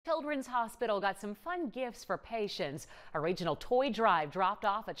Children's Hospital got some fun gifts for patients. A regional toy drive dropped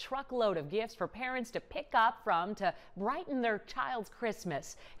off a truckload of gifts for parents to pick up from to brighten their child's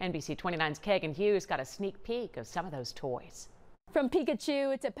Christmas. NBC 29's Kegan Hughes got a sneak peek of some of those toys. From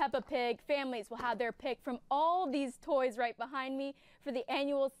Pikachu to Peppa Pig, families will have their pick from all these toys right behind me for the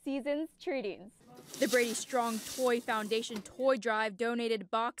annual season's treatings. The Brady Strong Toy Foundation toy drive donated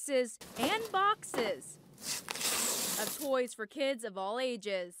boxes and boxes of toys for kids of all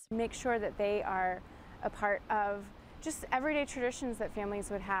ages. Make sure that they are a part of just everyday traditions that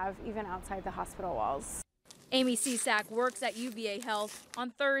families would have even outside the hospital walls. Amy Cisak works at UVA Health. On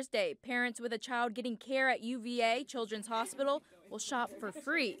Thursday, parents with a child getting care at UVA Children's Hospital will shop for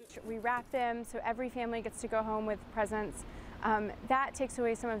free. We wrap them so every family gets to go home with presents. That takes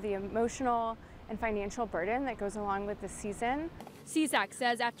away some of the emotional and financial burden that goes along with the season. Cisak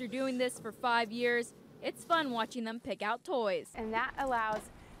says after doing this for 5 years, it's fun watching them pick out toys. And that allows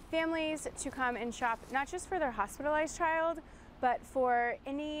families to come and shop not just for their hospitalized child, but for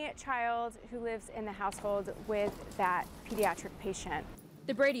any child who lives in the household with that pediatric patient.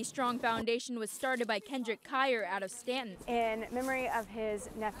 The Brady Strong Foundation was started by Kendrick Kyer out of Stanton in memory of his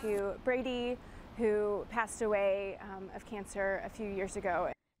nephew Brady, who passed away of cancer a few years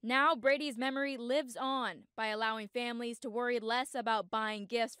ago. Now Brady's memory lives on by allowing families to worry less about buying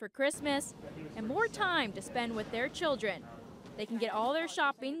gifts for Christmas and more time to spend with their children. They can get all their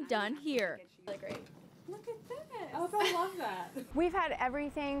shopping done here. Really great. Look at this. Oh, I love that. We've had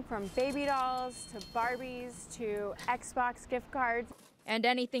everything from baby dolls to Barbies to Xbox gift cards. And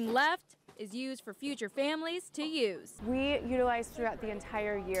anything left is used for future families to use. We utilize throughout the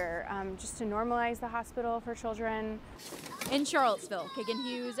entire year just to normalize the hospital for children. In Charlottesville, Kegan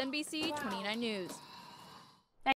Hughes, NBC 29 News.